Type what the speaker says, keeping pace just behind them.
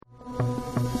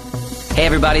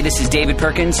everybody, this is David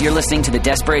Perkins. You're listening to the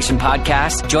Desperation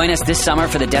Podcast. Join us this summer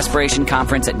for the Desperation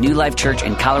Conference at New Life Church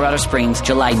in Colorado Springs,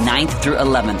 July 9th through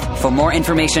 11th. For more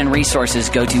information and resources,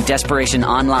 go to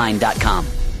desperationonline.com.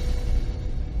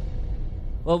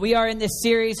 Well, we are in this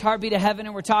series, Heartbeat of Heaven,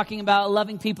 and we're talking about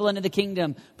loving people into the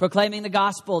kingdom, proclaiming the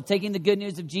gospel, taking the good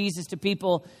news of Jesus to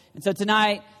people. And so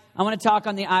tonight, I want to talk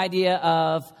on the idea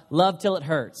of love till it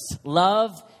hurts.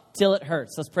 Love till it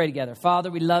hurts. Let's pray together.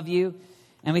 Father, we love you.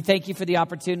 And we thank you for the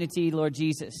opportunity, Lord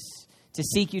Jesus, to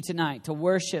seek you tonight, to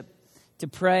worship, to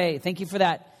pray. Thank you for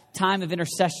that time of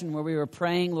intercession where we were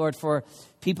praying, Lord, for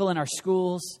people in our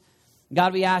schools.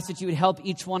 God, we ask that you would help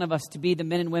each one of us to be the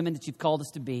men and women that you've called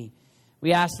us to be.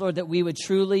 We ask, Lord, that we would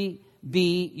truly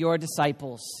be your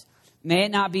disciples. May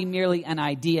it not be merely an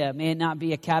idea. May it not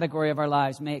be a category of our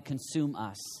lives. May it consume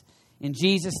us. In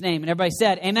Jesus' name. And everybody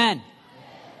said, amen.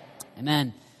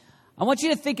 Amen. I want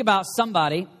you to think about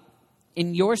somebody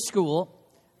in your school.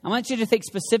 I want you to think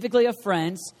specifically of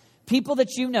friends, people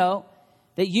that you know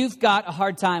that you've got a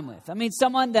hard time with. I mean,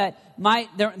 someone that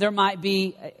there might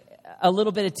be a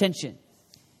little bit of tension.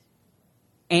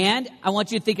 And I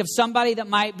want you to think of somebody that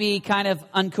might be kind of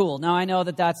uncool. Now, I know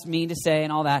that that's mean to say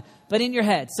and all that, but in your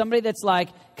head, somebody that's like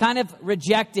kind of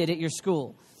rejected at your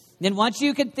school. Then once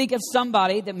you can think of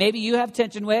somebody that maybe you have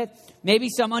tension with, maybe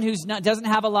someone who doesn't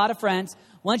have a lot of friends,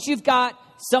 once you've got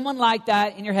someone like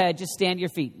that in your head, just stand to your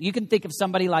feet. You can think of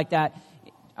somebody like that.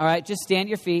 All right, just stand to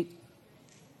your feet.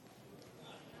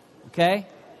 Okay?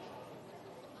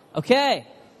 Okay.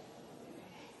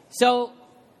 So,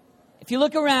 if you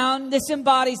look around, this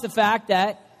embodies the fact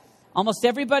that almost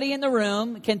everybody in the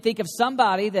room can think of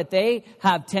somebody that they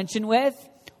have tension with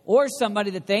or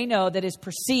somebody that they know that is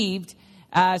perceived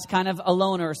as kind of a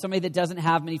loner or somebody that doesn't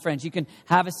have many friends. You can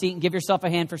have a seat and give yourself a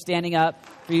hand for standing up,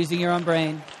 for using your own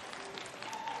brain.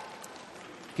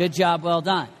 Good job, well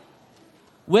done.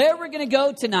 Where we're going to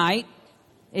go tonight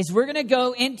is we're going to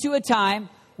go into a time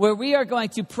where we are going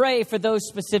to pray for those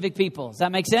specific people. Does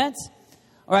that make sense?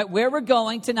 All right, where we're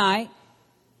going tonight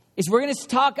is we're going to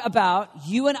talk about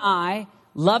you and I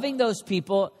loving those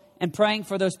people and praying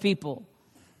for those people.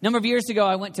 A number of years ago,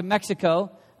 I went to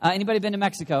Mexico. Anybody been to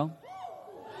Mexico?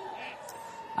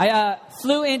 I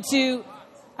flew into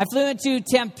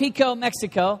Tampico,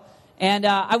 Mexico, and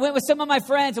I went with some of my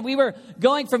friends, and we were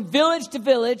going from village to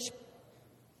village,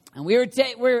 and we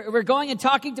were going and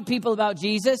talking to people about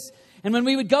Jesus. And when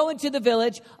we would go into the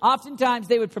village, oftentimes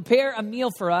they would prepare a meal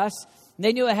for us.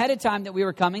 They knew ahead of time that we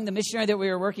were coming. The missionary that we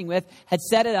were working with had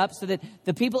set it up so that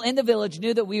the people in the village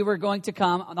knew that we were going to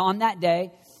come on that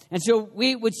day. And so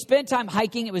we would spend time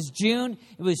hiking. It was June.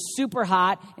 It was super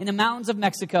hot in the mountains of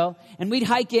Mexico. And we'd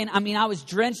hike in. I mean, I was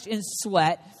drenched in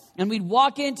sweat. And we'd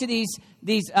walk into these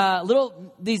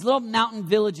little mountain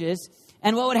villages.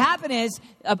 And what would happen is,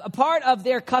 a part of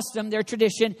their custom, their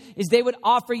tradition, is they would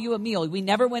offer you a meal. We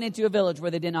never went into a village where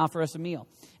they didn't offer us a meal.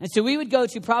 And so we would go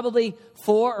to probably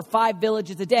 4 or 5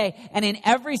 villages a day. And in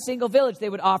every single village, they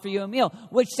would offer you a meal,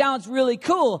 which sounds really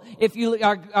cool if you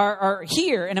are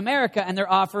here in America and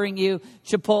they're offering you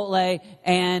Chipotle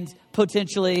and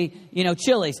potentially,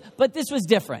 Chili's. But this was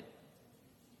different.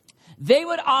 They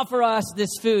would offer us this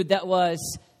food that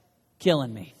was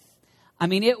killing me. I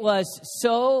mean, it was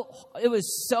so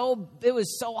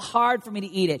hard for me to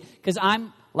eat it because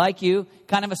I'm, like you,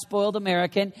 kind of a spoiled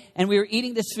American, and we were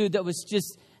eating this food that was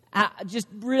just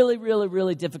really, really,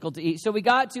 really difficult to eat. So we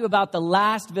got to about the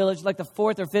last village, like the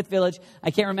 4th or 5th village.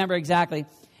 I can't remember exactly.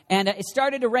 And it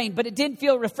started to rain, but it didn't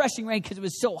feel refreshing rain because it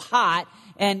was so hot.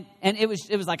 And it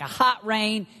was like a hot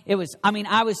rain. I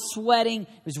was sweating.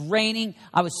 It was raining.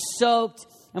 I was soaked.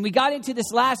 And we got into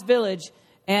this last village,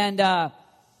 and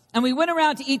we went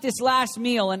around to eat this last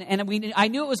meal, and I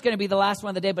knew it was going to be the last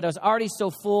one of the day, but I was already so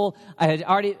full. I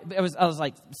was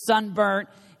like sunburnt,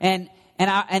 and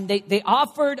they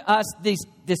offered us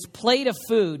this plate of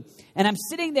food, and I'm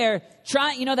sitting there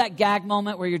trying, that gag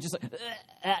moment where you're just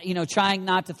like, trying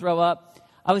not to throw up.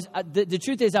 The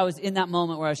truth is, I was in that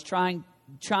moment where I was trying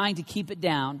to keep it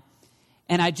down,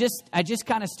 and I just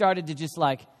kind of started to just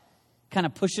like kind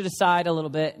of push it aside a little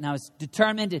bit, and I was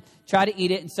determined to try to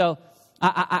eat it, and so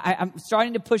I'm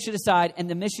starting to push it aside, and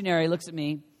the missionary looks at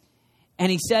me,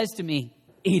 and he says to me,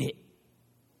 "Eat it."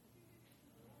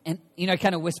 And,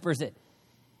 kind of whispers it.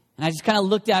 And I just kind of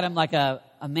looked at him like a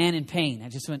man in pain. I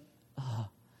just went, "Oh."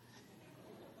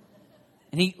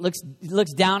 And he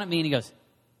looks down at me, and he goes,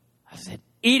 I said,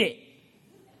 "Eat it."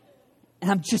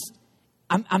 And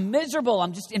I'm miserable.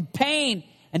 I'm just in pain.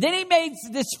 And then he made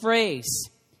this phrase.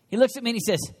 He looks at me, and he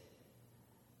says,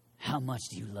 "How much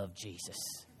do you love Jesus?"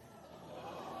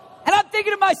 And I'm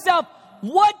thinking to myself,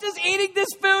 what does eating this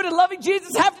food and loving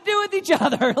Jesus have to do with each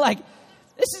other. Like,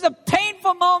 this is a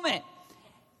painful moment.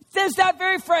 There's that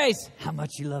very phrase, how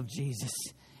much you love Jesus.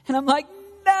 And I'm like,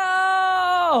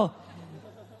 no.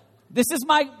 This is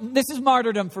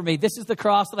martyrdom for me. This is the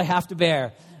cross that I have to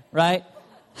bear, right?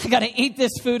 I got to eat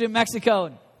this food in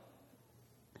Mexico.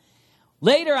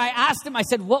 Later, I asked him, I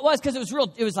said, what was? Because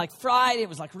it was like fried. It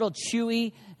was like real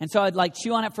chewy. And so I'd like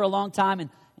chew on it for a long time and,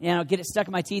 get it stuck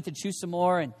in my teeth and chew some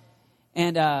more.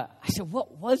 And I said,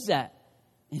 what was that?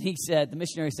 And the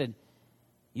missionary said,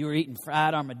 you were eating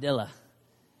fried armadillo.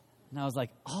 And I was like,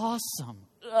 awesome.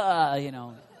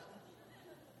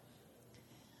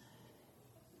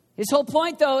 His whole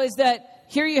point, though, is that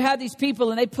here you have these people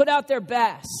and they put out their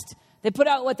best. They put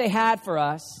out what they had for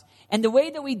us. And the way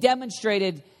that we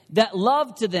demonstrated that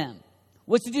love to them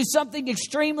was to do something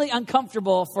extremely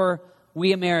uncomfortable for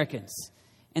we Americans.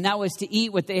 And that was to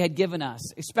eat what they had given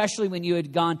us, especially when you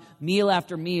had gone meal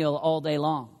after meal all day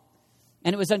long.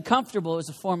 And it was uncomfortable. It was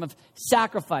a form of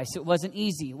sacrifice. It wasn't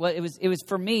easy. Well, it was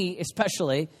for me,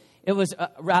 especially, it was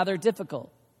rather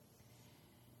difficult.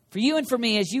 For you and for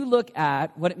me, as you look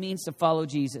at what it means to follow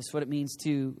Jesus, what it means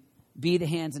to be the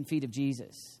hands and feet of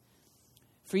Jesus,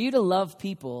 for you to love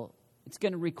people, it's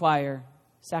going to require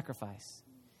sacrifice.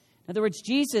 In other words,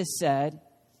 Jesus said,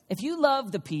 if you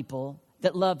love the people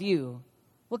that love you,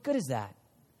 what good is that?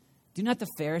 Do not the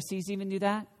Pharisees even do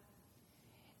that?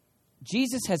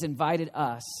 Jesus has invited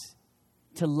us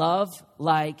to love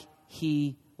like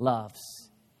he loves.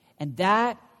 And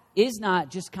that is not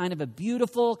just kind of a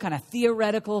beautiful, kind of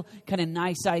theoretical, kind of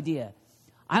nice idea.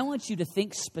 I want you to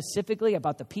think specifically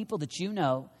about the people that you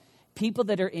know, people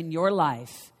that are in your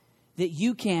life, that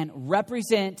you can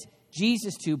represent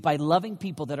Jesus to by loving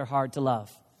people that are hard to love.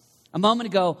 A moment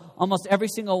ago, almost every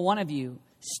single one of you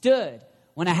stood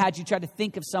when I had you try to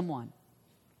think of someone.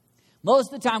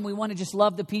 Most of the time, we want to just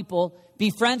love the people,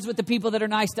 be friends with the people that are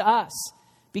nice to us,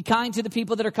 be kind to the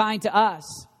people that are kind to us.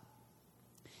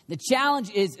 The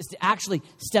challenge is to actually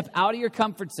step out of your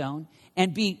comfort zone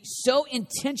and be so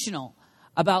intentional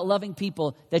about loving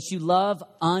people that you love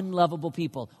unlovable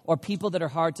people or people that are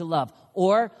hard to love.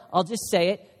 Or, I'll just say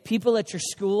it, people at your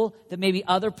school that maybe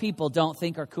other people don't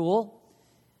think are cool.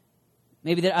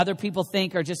 Maybe that other people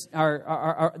think are just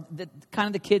are kind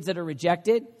of the kids that are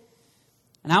rejected.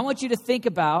 And I want you to think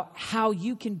about how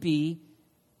you can be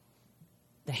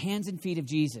the hands and feet of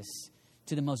Jesus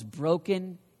to the most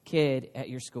broken kid at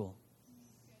your school.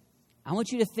 I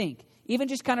want you to think, even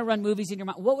just kind of run movies in your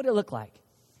mind. What would it look like?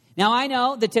 Now, I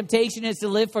know the temptation is to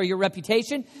live for your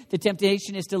reputation. The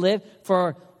temptation is to live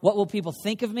for what will people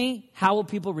think of me? How will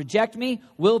people reject me?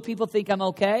 Will people think I'm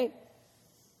okay?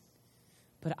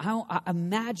 But I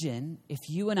imagine if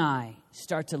you and I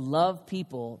start to love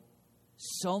people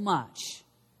so much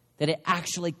that it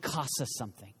actually costs us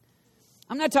something.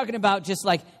 I'm not talking about just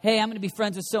like, hey, I'm going to be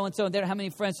friends with so-and-so, and they don't have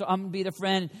many friends, so I'm going to be their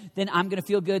friend. Then I'm going to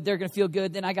feel good. They're going to feel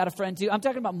good. Then I got a friend too. I'm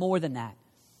talking about more than that.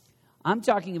 I'm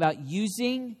talking about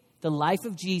using the life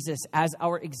of Jesus as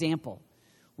our example,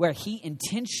 where he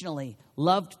intentionally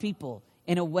loved people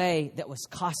in a way that was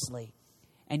costly.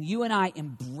 And you and I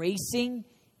embracing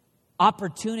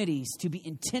opportunities to be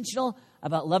intentional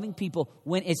about loving people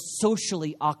when it's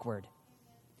socially awkward,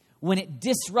 when it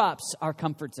disrupts our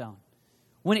comfort zone,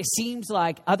 when it seems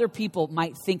like other people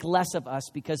might think less of us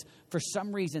because for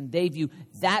some reason they view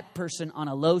that person on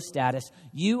a low status,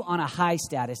 you on a high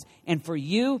status, and for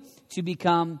you to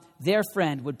become their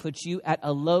friend would put you at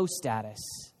a low status.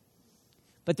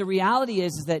 But the reality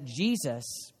is that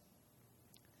Jesus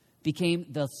became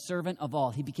the servant of all.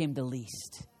 He became the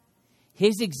least.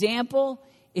 His example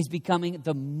is becoming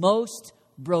the most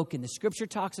broken. The scripture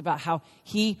talks about how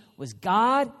he was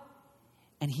God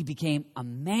and he became a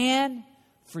man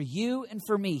for you and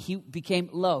for me. He became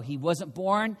low. He wasn't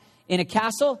born in a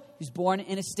castle. He was born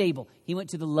in a stable. He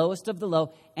went to the lowest of the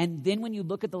low. And then when you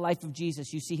look at the life of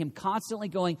Jesus, you see him constantly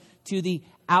going to the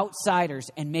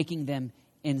outsiders and making them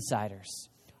insiders.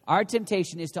 Our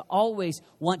temptation is to always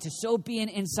want to so be an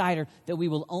insider that we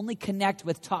will only connect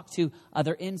with, talk to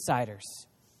other insiders.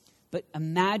 But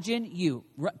imagine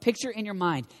picture in your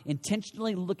mind,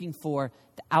 intentionally looking for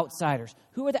the outsiders.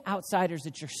 Who are the outsiders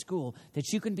at your school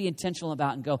that you can be intentional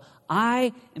about and go,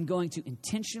 I am going to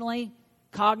intentionally,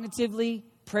 cognitively,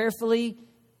 prayerfully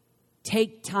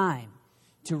take time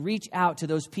to reach out to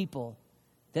those people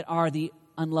that are the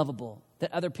unlovable,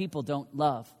 that other people don't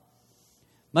love.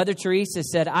 Mother Teresa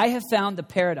said, I have found the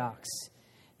paradox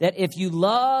that if you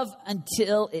love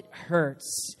until it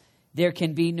hurts, there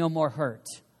can be no more hurt,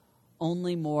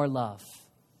 only more love.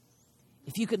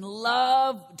 If you can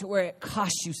love to where it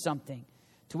costs you something,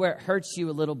 to where it hurts you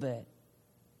a little bit.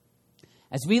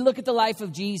 As we look at the life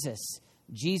of Jesus,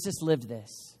 Jesus lived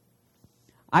this.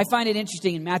 I find it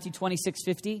interesting in Matthew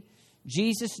 26:50,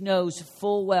 Jesus knows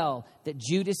full well that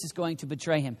Judas is going to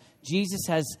betray him. Jesus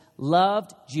has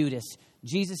loved Judas.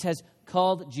 Jesus has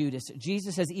called Judas.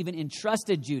 Jesus has even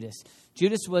entrusted Judas.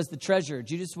 Judas was the treasurer.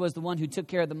 Judas was the one who took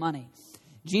care of the money.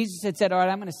 Jesus had said, all right,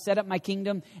 I'm going to set up my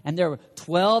kingdom. And there were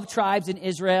 12 tribes in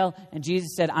Israel. And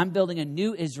Jesus said, I'm building a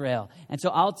new Israel. And so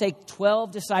I'll take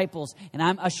 12 disciples and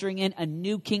I'm ushering in a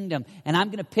new kingdom. And I'm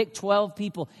going to pick 12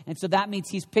 people. And so that means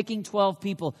he's picking 12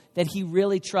 people that he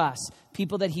really trusts.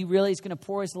 People that he really is going to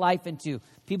pour his life into.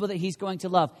 People that he's going to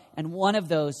love. And one of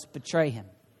those betray him.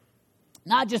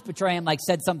 Not just betray him like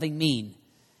said something mean.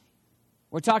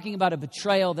 We're talking about a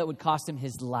betrayal that would cost him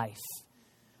his life.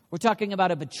 We're talking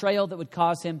about a betrayal that would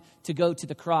cause him to go to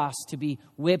the cross, to be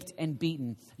whipped and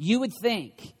beaten. You would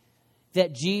think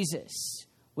that Jesus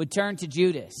would turn to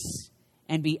Judas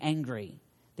and be angry,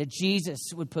 that Jesus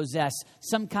would possess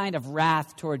some kind of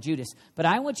wrath toward Judas. But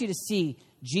I want you to see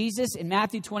Jesus in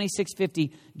Matthew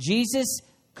 26:50, Jesus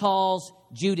calls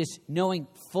Judas, knowing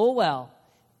full well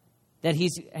that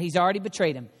he's already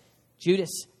betrayed him.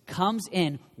 Judas comes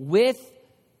in with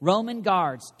Roman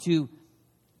guards to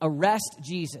arrest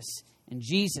Jesus, and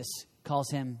Jesus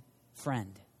calls him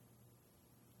friend.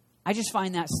 I just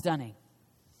find that stunning.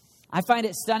 I find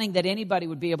it stunning that anybody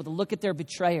would be able to look at their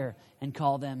betrayer and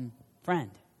call them friend.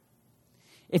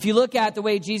 If you look at the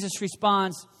way Jesus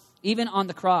responds, even on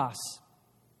the cross,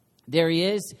 there he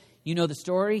is. You know the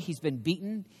story. He's been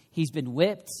beaten. He's been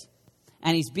whipped.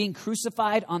 And he's being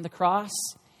crucified on the cross.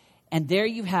 And there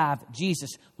you have Jesus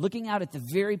looking out at the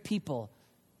very people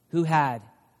who had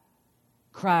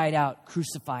cried out,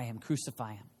 crucify him,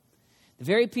 crucify him. The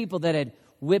very people that had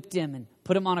whipped him and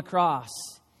put him on a cross.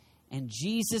 And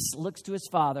Jesus looks to his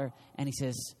Father and he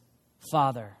says,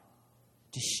 Father,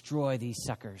 destroy these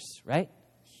suckers, right?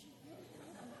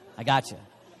 I got you.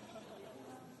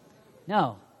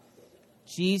 No.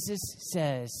 Jesus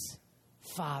says,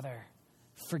 Father,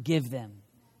 forgive them.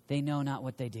 They know not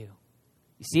what they do.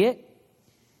 You see it?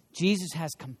 Jesus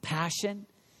has compassion.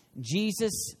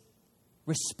 Jesus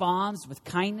responds with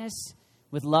kindness,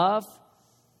 with love.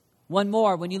 One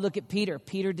more, when you look at Peter,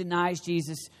 Peter denies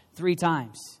Jesus 3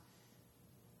 times.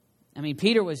 I mean,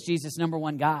 Peter was Jesus' number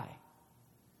one guy.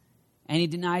 And he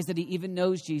denies that he even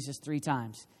knows Jesus 3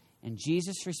 times. And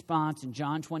Jesus' response in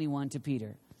John 21 to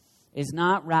Peter is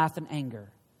not wrath and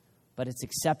anger, but it's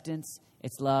acceptance,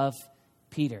 it's love.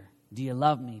 Peter, do you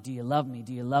love me? Do you love me?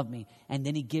 Do you love me? And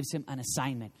then he gives him an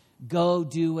assignment. Go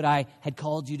do what I had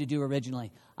called you to do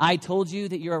originally. I told you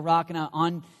that you're a rock, and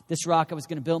on this rock I was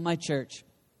going to build my church.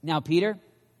 Now, Peter,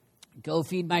 go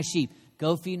feed my sheep.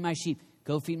 Go feed my sheep.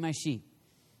 Go feed my sheep.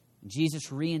 And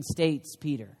Jesus reinstates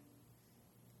Peter.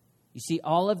 You see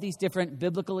all of these different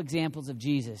biblical examples of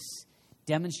Jesus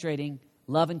demonstrating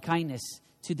love and kindness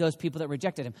to those people that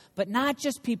rejected him. But not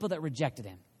just people that rejected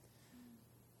him,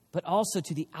 but also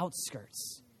to the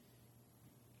outskirts.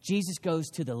 Jesus goes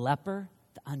to the leper,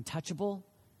 the untouchable.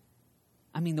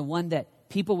 I mean, the one that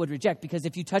people would reject, because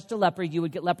if you touched a leper, you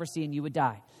would get leprosy and you would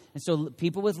die. And so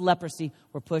people with leprosy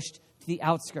were pushed to the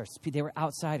outskirts. They were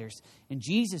outsiders. And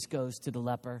Jesus goes to the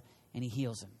leper and he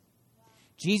heals him.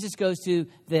 Jesus goes to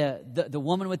the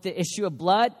woman with the issue of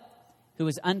blood who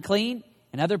was unclean.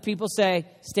 And other people say,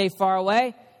 stay far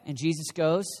away. And Jesus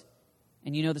goes,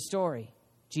 and you know the story.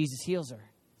 Jesus heals her.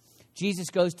 Jesus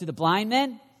goes to the blind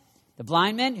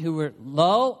men who were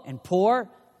low and poor.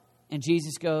 And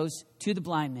Jesus goes to the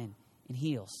blind men and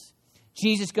heals.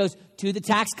 Jesus goes to the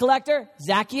tax collector,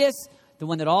 Zacchaeus, the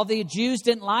one that all the Jews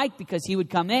didn't like because he would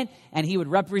come in and he would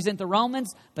represent the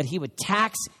Romans, but he would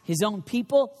tax his own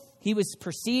people. He was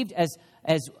perceived as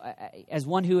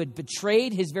one who had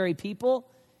betrayed his very people.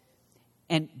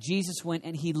 And Jesus went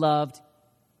and he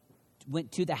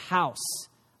went to the house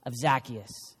of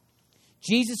Zacchaeus.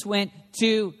 Jesus went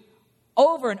to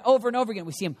over and over and over again.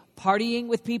 We see him partying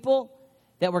with people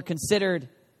that were considered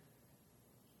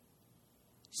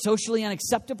socially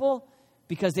unacceptable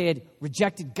because they had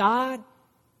rejected God.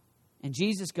 And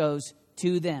Jesus goes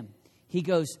to them. He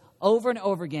goes over and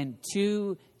over again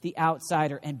to the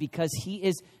outsider. And because he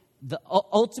is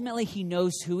ultimately he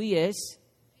knows who he is.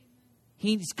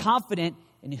 He's confident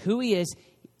in who he is.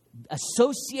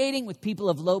 Associating with people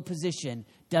of low position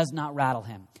does not rattle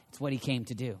him. It's what he came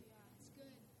to do.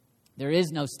 There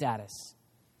is no status.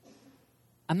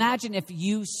 Imagine if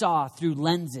you saw through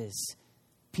lenses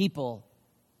people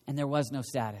and there was no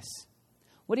status.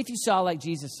 What if you saw like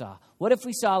Jesus saw? What if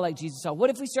we saw like Jesus saw? What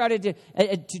if we started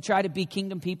to try to be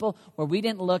kingdom people where we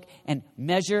didn't look and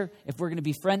measure if we're going to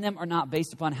befriend them or not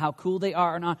based upon how cool they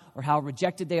are or not, or how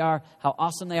rejected they are, how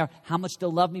awesome they are, how much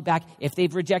they'll love me back if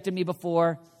they've rejected me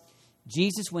before?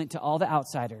 Jesus went to all the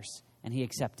outsiders and he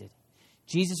accepted.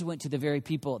 Jesus went to the very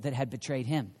people that had betrayed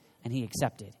him and he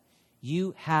accepted.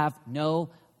 You have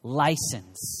no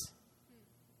license.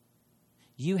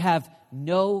 You have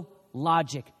no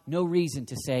logic, no reason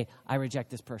to say, I reject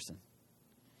this person.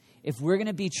 If we're going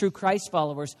to be true Christ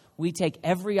followers, we take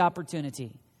every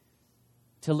opportunity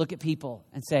to look at people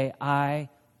and say, I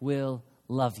will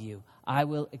love you. I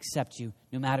will accept you,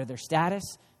 no matter their status,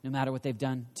 no matter what they've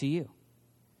done to you.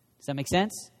 Does that make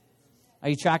sense? Are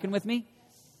you tracking with me?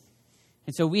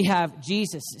 And so we have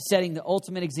Jesus setting the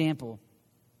ultimate example.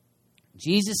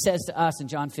 Jesus says to us in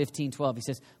John 15:12, he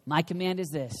says, my command is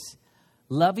this,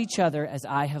 love each other as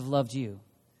I have loved you.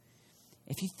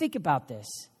 If you think about this,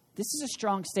 this is a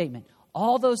strong statement.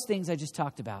 All those things I just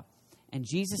talked about. And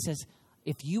Jesus says,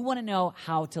 if you want to know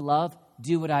how to love,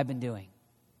 do what I've been doing.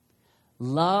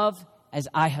 Love as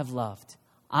I have loved.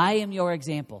 I am your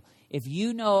example. If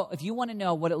you want to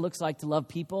know what it looks like to love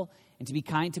people and to be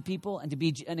kind to people and to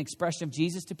be an expression of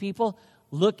Jesus to people,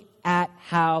 look at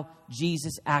how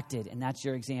Jesus acted, and that's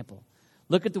your example.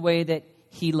 Look at the way that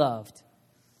he loved.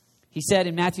 He said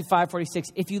in Matthew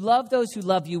 5:46, if you love those who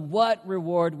love you, what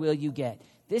reward will you get?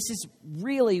 This is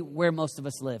really where most of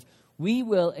us live. We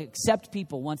will accept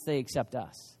people once they accept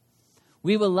us.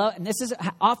 We will love, and this is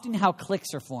often how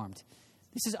cliques are formed.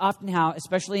 This is often how,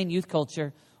 especially in youth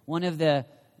culture, one of the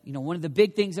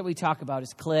big things that we talk about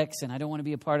is cliques, and I don't want to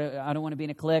be in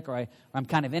a clique, or I'm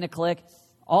kind of in a clique.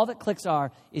 All that cliques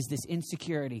are is this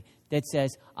insecurity that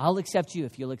says, I'll accept you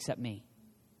if you'll accept me.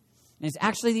 And it's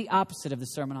actually the opposite of the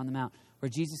Sermon on the Mount, where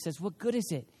Jesus says, what good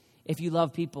is it if you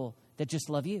love people that just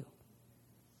love you?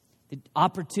 The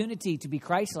opportunity to be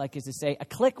Christ-like is to say, a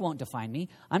clique won't define me.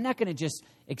 I'm not going to just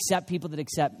accept people that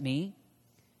accept me.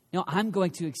 No, I'm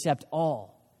going to accept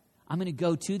all. I'm going to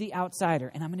go to the outsider,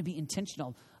 and I'm going to be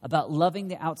intentional about loving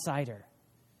the outsider.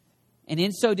 And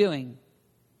in so doing,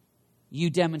 you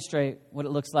demonstrate what it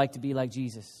looks like to be like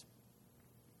Jesus.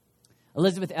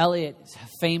 Elisabeth Elliot is a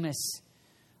famous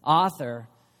author,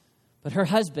 but her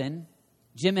husband,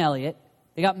 Jim Elliot,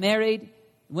 they got married,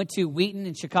 went to Wheaton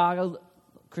in Chicago,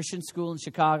 Christian school in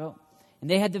Chicago, and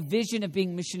they had the vision of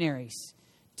being missionaries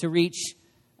to reach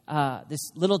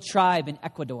this little tribe in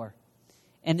Ecuador.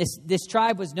 And this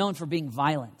tribe was known for being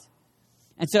violent.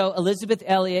 And so Elisabeth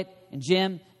Elliot and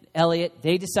Jim Elliot,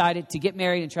 they decided to get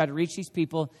married and try to reach these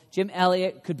people. Jim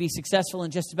Elliot could be successful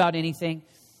in just about anything.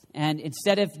 And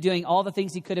instead of doing all the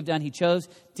things he could have done, he chose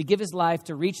to give his life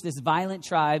to reach this violent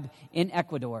tribe in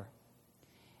Ecuador.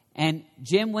 And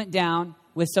Jim went down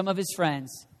with some of his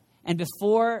friends. And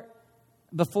before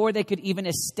they could even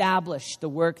establish the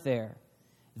work there,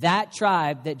 that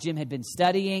tribe that Jim had been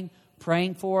studying,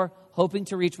 praying for, hoping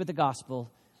to reach with the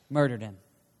gospel, murdered him.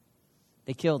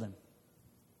 They killed him.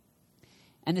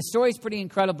 And the story is pretty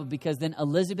incredible because then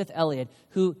Elisabeth Elliot,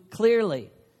 who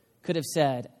clearly could have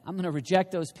said, I'm going to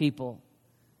reject those people.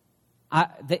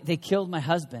 They killed my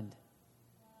husband.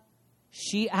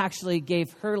 She actually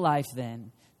gave her life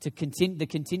then to continue the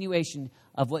continuation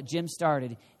of what Jim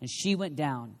started. And she went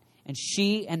down. And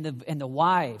she and the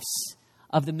wives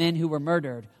of the men who were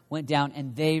murdered went down,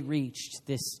 and they reached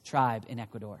this tribe in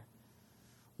Ecuador.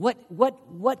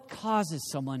 What causes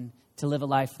someone to live a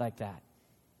life like that?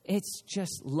 It's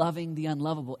just loving the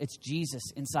unlovable. It's Jesus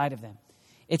inside of them.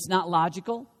 It's not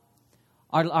logical.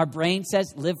 Our brain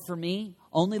says, live for me.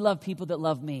 Only love people that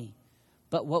love me.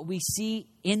 But what we see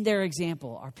in their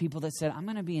example are people that said, I'm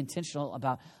going to be intentional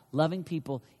about loving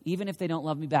people, even if they don't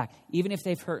love me back, even if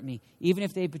they've hurt me, even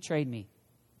if they've betrayed me.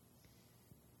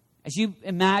 As you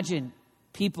imagine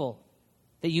people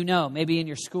that you know, maybe in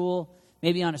your school,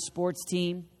 maybe on a sports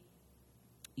team,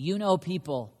 you know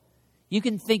people, you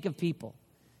can think of people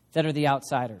that are the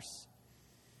outsiders.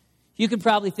 You can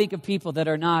probably think of people that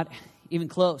are not even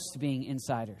close to being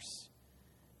insiders.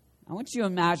 I want you to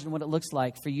imagine what it looks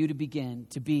like for you to begin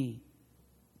to be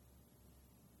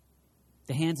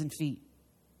the hands and feet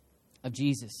of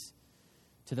Jesus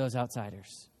to those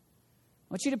outsiders.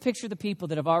 I want you to picture the people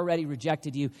that have already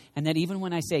rejected you, and that even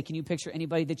when I say, can you picture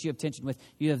anybody that you have tension with,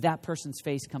 you have that person's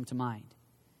face come to mind.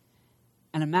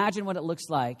 And imagine what it looks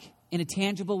like in a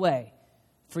tangible way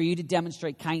for you to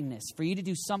demonstrate kindness, for you to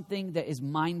do something that is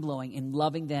mind-blowing in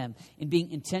loving them, in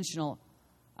being intentional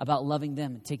about loving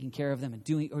them and taking care of them and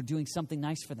doing something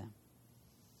nice for them.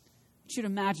 I want you to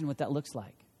imagine what that looks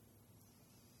like.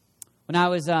 When I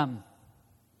was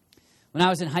When I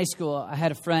was in high school, I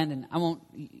had a friend, and I want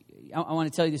to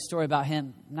tell you the story about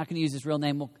him. I'm not going to use his real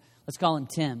name. Let's call him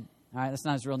Tim. All right, that's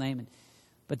not his real name.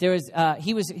 But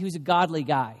he was a godly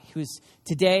guy.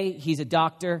 Today he's a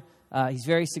doctor. He's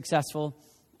very successful.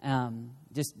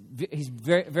 He's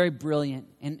very, very brilliant,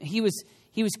 and he was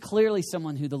clearly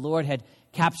someone who the Lord had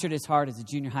captured his heart as a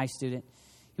junior high student.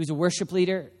 He was a worship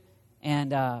leader,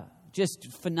 and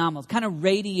just phenomenal. Kind of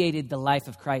radiated the life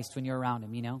of Christ when you're around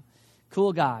him. You know,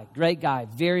 cool guy, great guy,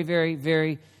 very, very,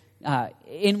 very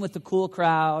in with the cool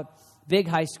crowd. Big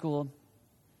high school,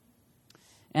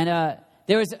 and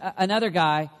there was another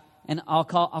guy, and I'll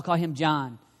call him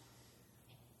John.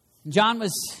 John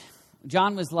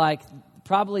was like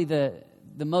probably the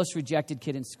most rejected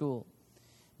kid in school.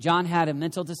 John had a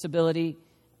mental disability,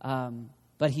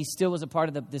 but he still was a part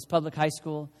of this public high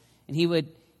school, and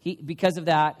because of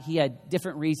that, he had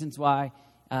different reasons why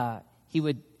he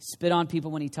would spit on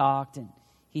people when he talked, and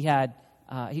he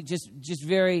just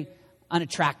very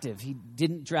unattractive. He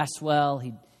didn't dress well.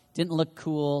 He didn't look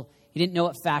cool. He didn't know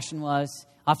what fashion was.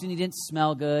 Often he didn't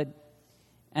smell good.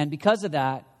 And because of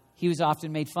that, he was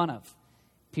often made fun of.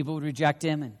 People would reject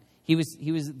him, and he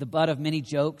was the butt of many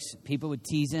jokes. People would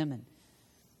tease him.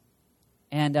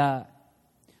 And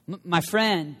my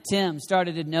friend, Tim,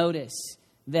 started to notice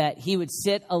that he would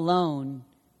sit alone,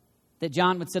 that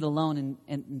John would sit alone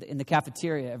in the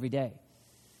cafeteria every day.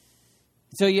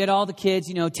 So you had all the kids,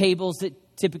 you know, tables that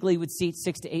typically would seat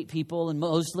 6 to 8 people, and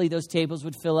mostly those tables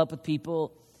would fill up with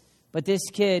people. But this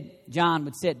kid, John,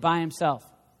 would sit by himself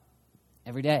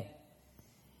every day.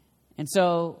 And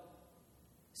so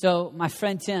my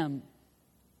friend Tim,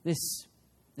 this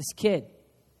kid,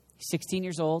 he's 16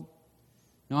 years old,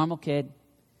 normal kid,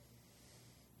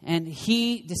 and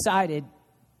he decided,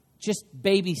 just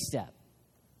baby step,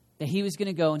 that he was going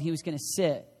to go and he was going to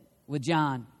sit with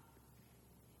John.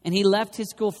 And he left his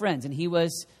school friends, and he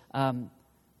was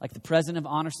like the president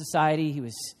of Honor Society. He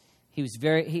was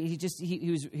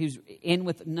in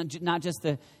with not just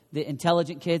the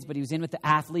intelligent kids, but he was in with the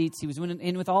athletes. He was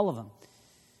in with all of them.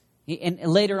 And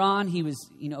later on, he was,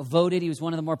 voted. He was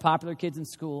one of the more popular kids in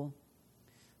school.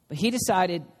 But he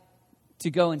decided to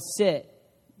go and sit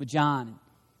with John.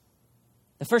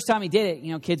 The first time he did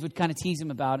it, kids would kind of tease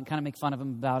him about it and kind of make fun of him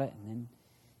about it. And then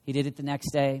he did it the next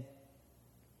day.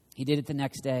 He did it the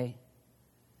next day.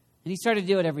 And he started to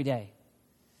do it every day.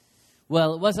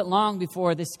 Well, it wasn't long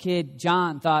before this kid,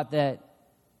 John, thought that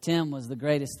Tim was the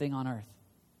greatest thing on earth.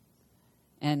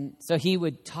 And so he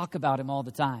would talk about him all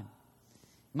the time.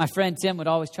 My friend Tim would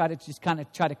always try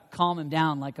to calm him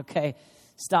down, like, okay,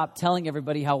 stop telling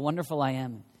everybody how wonderful I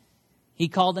am. He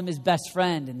called him his best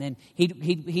friend, and then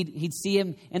he'd see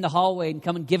him in the hallway and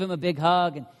come and give him a big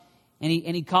hug, and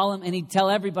he'd call him and he'd tell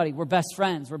everybody, we're best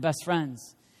friends, we're best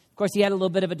friends. Of course, he had a little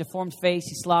bit of a deformed face.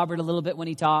 He slobbered a little bit when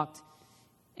he talked,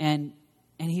 and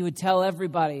he would tell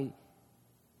everybody.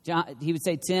 John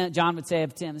would say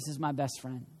of Tim, this is my best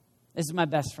friend. This is my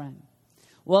best friend.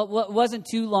 Well, it wasn't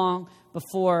too long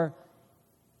before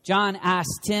John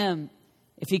asked Tim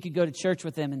if he could go to church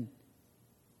with him. And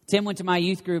Tim went to my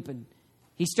youth group, and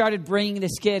he started bringing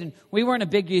this kid. And we weren't a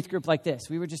big youth group like this.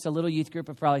 We were just a little youth group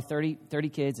of probably 30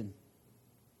 kids.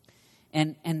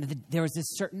 And there was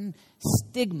this certain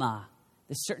stigma,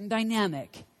 this certain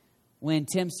dynamic when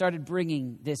Tim started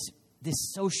bringing this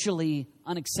socially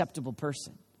unacceptable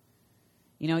person.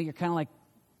 You're kind of like,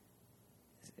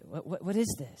 what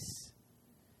is this?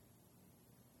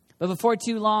 But before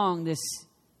too long,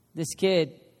 this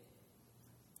kid,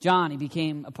 John, he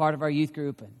became a part of our youth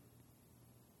group, and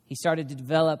he started to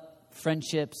develop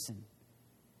friendships. And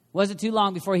it wasn't too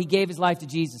long before he gave his life to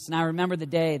Jesus. And I remember the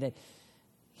day that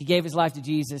he gave his life to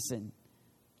Jesus, and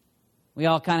we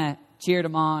all kind of cheered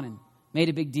him on and made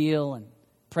a big deal and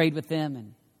prayed with him.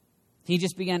 And he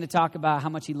just began to talk about how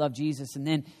much he loved Jesus. And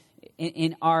then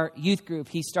in our youth group,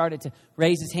 he started to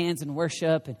raise his hands in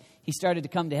worship, and he started to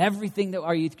come to everything that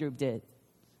our youth group did.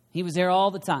 He was there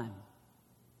all the time.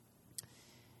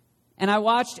 And I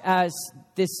watched as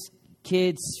this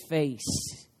kid's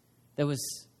face, that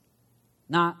was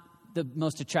not the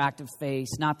most attractive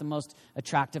face, not the most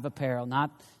attractive apparel,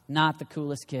 not the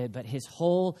coolest kid, but his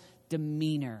whole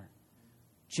demeanor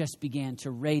just began to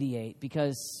radiate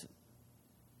because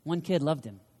one kid loved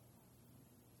him.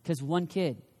 Because one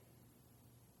kid,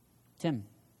 Tim's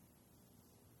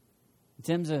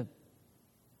a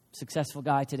successful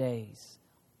guy today. He's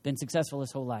been successful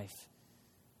his whole life.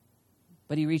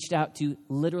 But he reached out to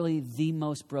literally the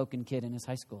most broken kid in his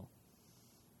high school.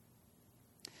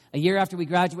 A year after we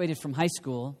graduated from high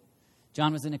school,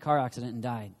 John was in a car accident and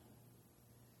died.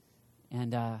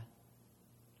 And, of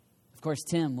course,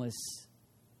 Tim was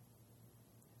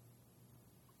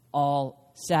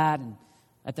all sad. And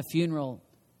at the funeral,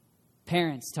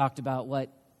 parents talked about what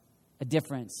a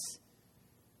difference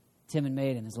Tim had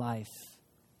made in his life.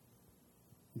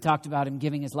 And talked about him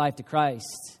giving his life to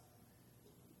Christ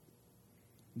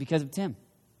because of Tim.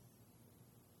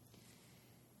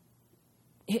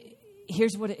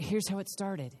 Here's how it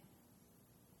started.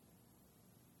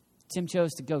 Tim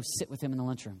chose to go sit with him in the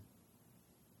lunchroom,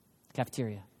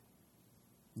 cafeteria.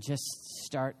 Just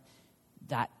start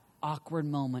that awkward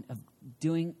moment of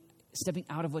stepping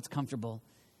out of what's comfortable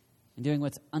and doing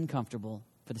what's uncomfortable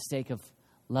for the sake of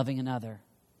loving another,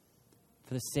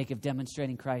 for the sake of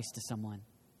demonstrating Christ to someone.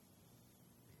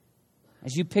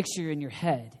 As you picture in your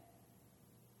head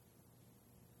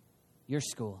your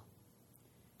school,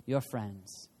 your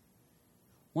friends,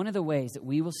 one of the ways that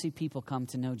we will see people come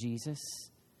to know Jesus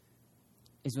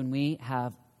is when we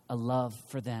have a love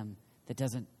for them that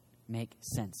doesn't make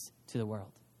sense to the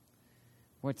world.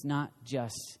 Where it's not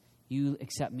just, you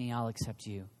accept me, I'll accept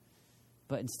you.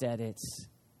 But instead it's,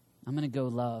 I'm going to go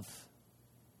love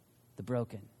the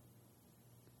broken,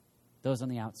 those on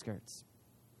the outskirts.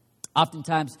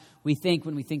 Oftentimes we think,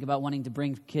 when we think about wanting to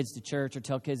bring kids to church or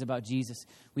tell kids about Jesus,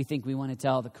 we think we want to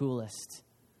tell the coolest.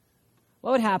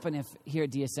 What would happen if here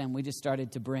at DSM we just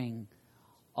started to bring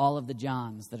all of the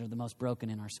Johns that are the most broken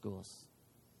in our schools?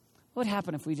 What would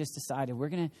happen if we just decided we're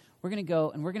gonna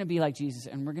go and we're gonna be like Jesus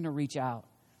and we're gonna reach out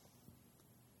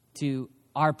to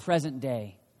our present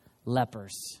day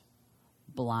lepers,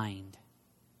 blind,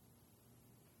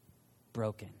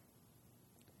 broken?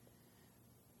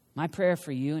 My prayer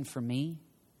for you and for me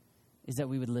is that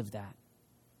we would live that.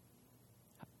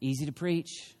 Easy to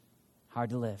preach,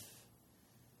 hard to live.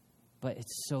 But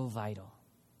it's so vital.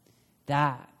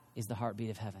 That is the heartbeat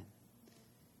of heaven.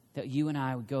 That you and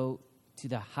I would go to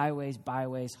the highways,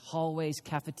 byways, hallways,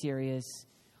 cafeterias,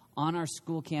 on our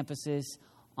school campuses,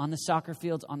 on the soccer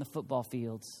fields, on the football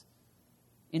fields,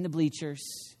 in the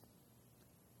bleachers,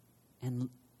 and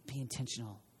be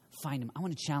intentional. Find them. I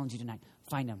want to challenge you tonight.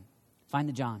 Find them. Find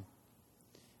the John.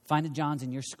 Find the Johns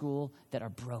in your school that are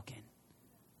broken.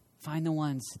 Find the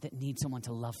ones that need someone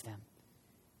to love them.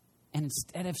 And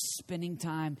instead of spending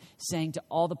time saying to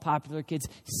all the popular kids,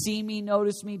 see me,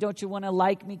 notice me, don't you want to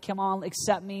like me? Come on,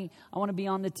 accept me. I want to be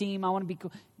on the team. I want to be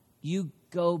cool. You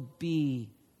go be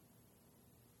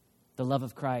the love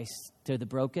of Christ to the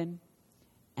broken,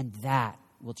 and that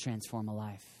will transform a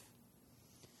life.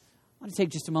 I want to take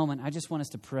just a moment. I just want us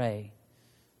to pray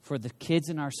for the kids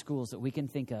in our schools that we can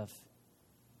think of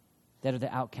that are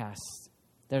the outcasts,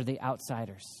 that are the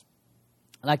outsiders.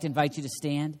 I'd like to invite you to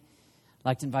stand. I'd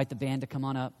like to invite the band to come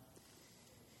on up.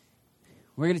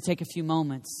 We're going to take a few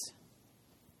moments.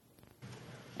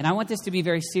 And I want this to be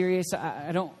very serious.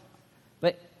 I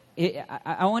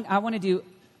want to do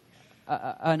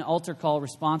an altar call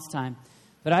response time,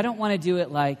 but I don't want to do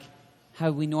it like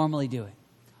how we normally do it.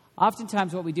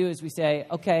 Oftentimes what we do is we say,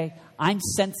 okay, I'm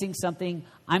sensing something,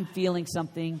 I'm feeling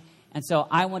something, and so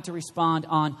I want to respond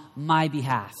on my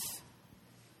behalf.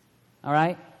 All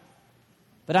right?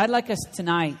 But I'd like us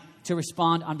tonight to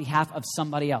respond on behalf of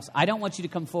somebody else. I don't want you to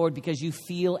come forward because you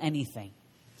feel anything.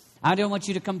 I don't want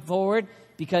you to come forward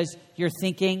because you're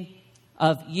thinking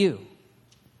of you.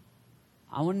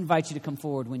 I want to invite you to come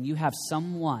forward when you have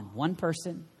someone, one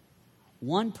person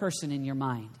in your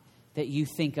mind that you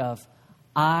think of,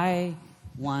 I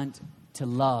want to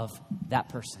love that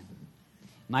person.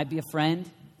 It might be a friend.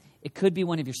 It could be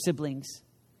one of your siblings.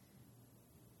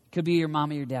 It could be your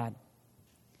mom or your dad.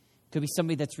 It could be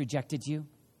somebody that's rejected you.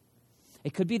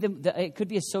 It could be it could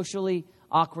be a socially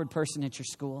awkward person at your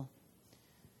school.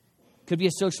 It could be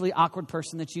a socially awkward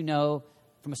person that you know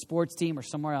from a sports team or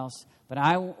somewhere else. But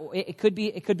it could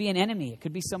be an enemy. It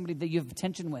could be somebody that you have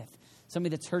tension with,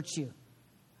 somebody that's hurt you,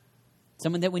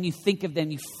 someone that when you think of them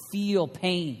you feel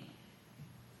pain.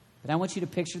 But I want you to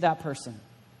picture that person.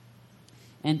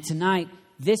 And tonight,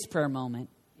 this prayer moment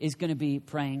is going to be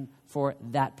praying for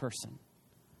that person.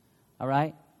 All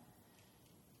right?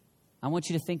 I want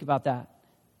you to think about that.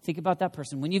 Think about that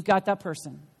person. When you've got that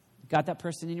person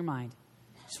in your mind,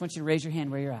 I just want you to raise your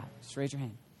hand where you're at. Just raise your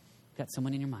hand. You've got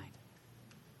someone in your mind.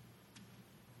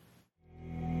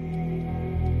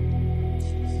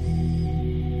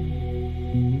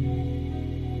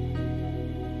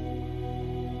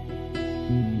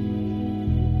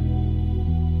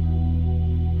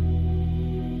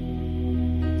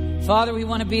 Father, we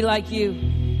want to be like you.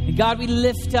 And God, we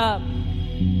lift up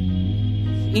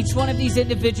each one of these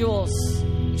individuals,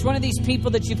 each one of these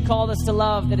people that you've called us to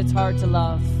love, that it's hard to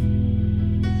love.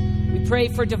 We pray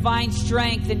for divine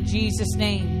strength in Jesus'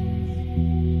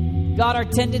 name. God, our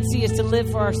tendency is to live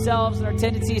for ourselves, and our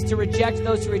tendency is to reject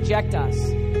those who reject us.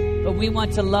 but we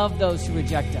want to love those who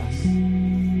reject us.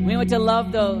 We want to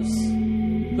love those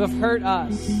who have hurt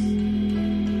us.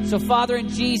 So, Father, in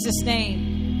Jesus'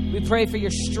 name, we pray for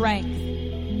your strength.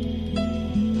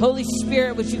 Holy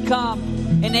Spirit, would you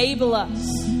come, enable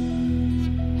us.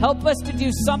 Help us to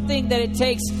do something that it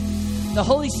takes the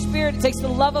Holy Spirit, it takes the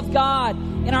love of God.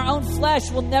 In our own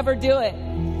flesh, we'll never do it.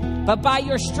 But by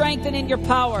your strength and in your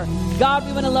power, God,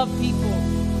 we want to love people.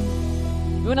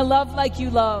 We want to love like you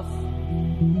love.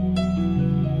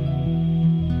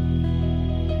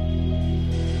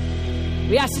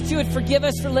 We ask that you would forgive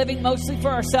us for living mostly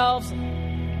for ourselves,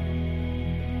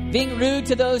 being rude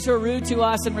to those who are rude to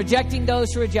us, and rejecting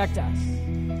those who reject us.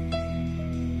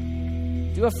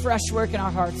 Do a fresh work in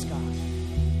our hearts, God.